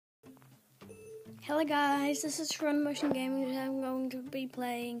Hello guys, this is Run Motion Gaming and I'm going to be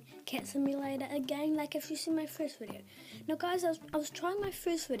playing Cat Simulator again, like if you see my first video. Now guys, I was trying my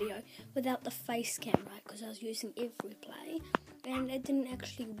first video without the face cam, right, because I was using EveryPlay and it didn't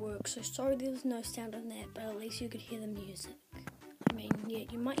actually work, so sorry there was no sound on that, but at least you could hear the music. I mean, yeah,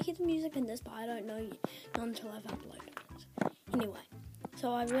 you might hear the music in this, but I don't know yet, not until I've uploaded it. Anyway,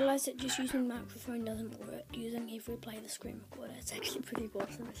 so I realised that just using microphone doesn't work. Using EveryPlay, the screen recorder, it's actually pretty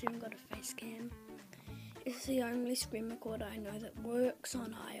awesome. It's even got a face cam. It's the only screen recorder I know that works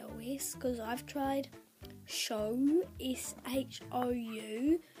on iOS, because I've tried Shou,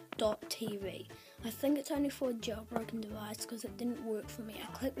 SHOU.TV. I think it's only for a jailbroken device because it didn't work for me. I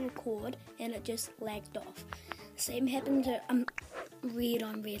clicked record and it just lagged off. Same happened to Red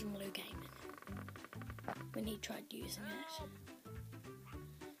on Red and Blue Gaming when he tried using it.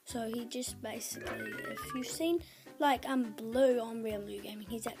 So he just basically, if you've seen like Blue on Red and Blue Gaming,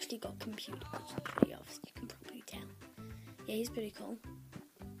 he's actually got computers. It's pretty obvious, you can probably tell. Yeah, he's pretty cool.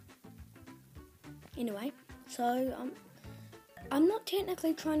 Anyway, so I'm not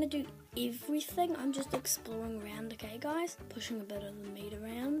technically trying to do everything. I'm just exploring around, okay, guys? Pushing a bit of the meat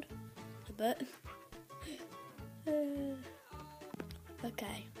around, a bit.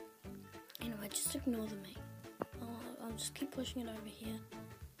 Okay. Anyway, just ignore the meat. I'll just keep pushing it over here.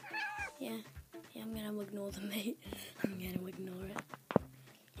 Yeah, I'm gonna ignore the meat. I'm gonna ignore it.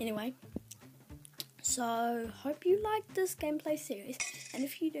 Anyway, so hope you like this gameplay series, and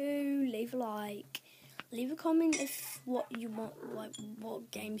if you do, leave a like, leave a comment if what you want, like what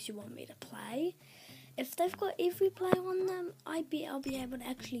games you want me to play. If they've got EveryPlay on them, I'll be able to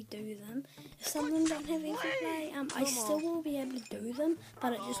actually do them. If some of them don't have EveryPlay, I still will be able to do them,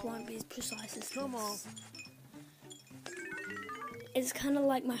 but it just won't be as precise as this. It's kind of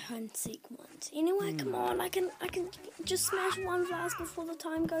like my hide and seek ones. Anyway, come on, I can just smash one vase before the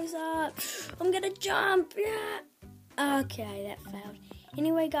time goes up. I'm gonna jump, yeah. Okay, that failed.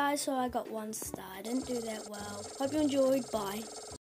 Anyway, guys, so I got one star. I didn't do that well. Hope you enjoyed. Bye.